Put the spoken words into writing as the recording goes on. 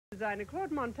designer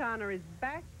Claude Montana is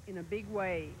back in a big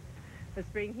way. For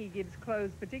spring, he gives clothes,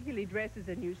 particularly dresses,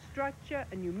 a new structure,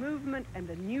 a new movement, and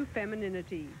a new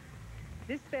femininity.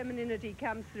 This femininity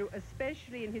comes through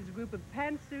especially in his group of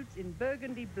pantsuits in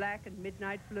burgundy, black, and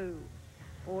midnight blue.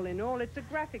 All in all, it's a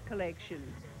graphic collection,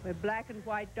 where black and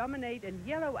white dominate and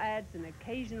yellow adds an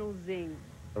occasional zing.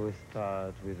 We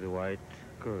start with the white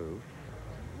group.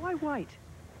 Why white?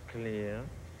 Clear,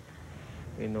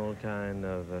 in all kind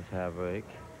of fabric,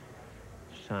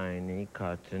 shiny,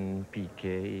 cotton,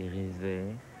 piqué,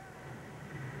 irisé,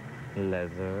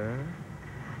 leather,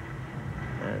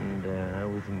 and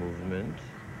with movement.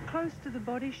 Close to the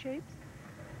body shapes?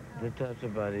 They touch the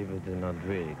body, but they're not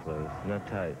really close, not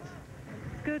tight.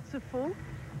 Skirts are full?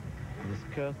 The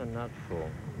skirts are not full.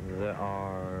 They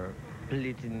are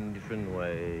pleated in different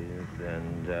ways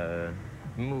and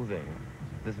moving.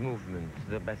 There's movement,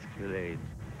 they basculate.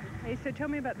 Hey, so tell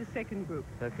me about the second group.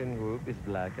 Second group is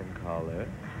black and color.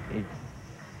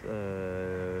 It's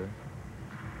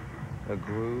a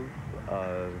group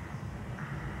of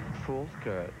full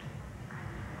skirt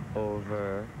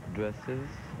over dresses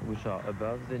which are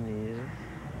above the knees.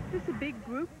 Is this a big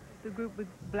group, the group with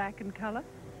black and color?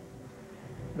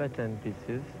 About 10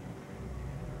 pieces.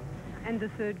 And the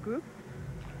third group?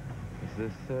 The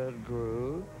third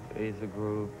group is a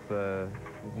group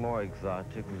more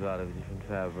exotic with a lot of different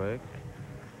fabric.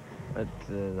 But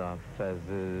there are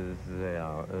feathers, there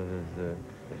are a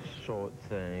short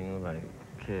thing like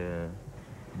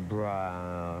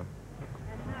bra.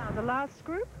 And now the last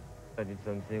group? I did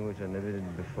something which I never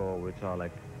did before, which are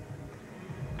like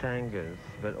tangas,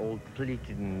 but all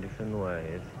pleated in different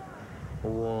ways,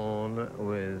 worn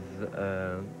with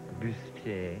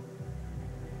bustier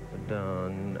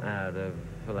done out of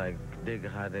like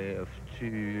dégradé of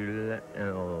tulle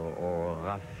or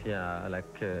raffia, like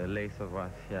lace of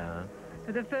raffia.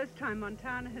 For the first time,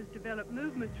 Montana has developed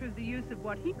movement through the use of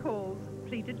what he calls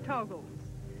pleated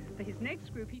toggles. For his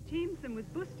next group, he teams them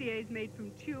with bustiers made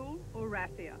from tulle or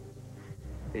raffia.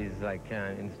 Is like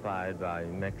inspired by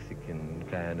Mexican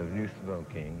kind of new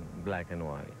smoking, black and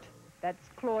white. That's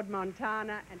Claude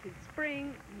Montana and his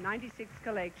spring '96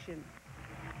 collection.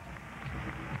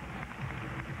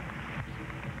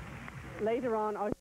 Later on,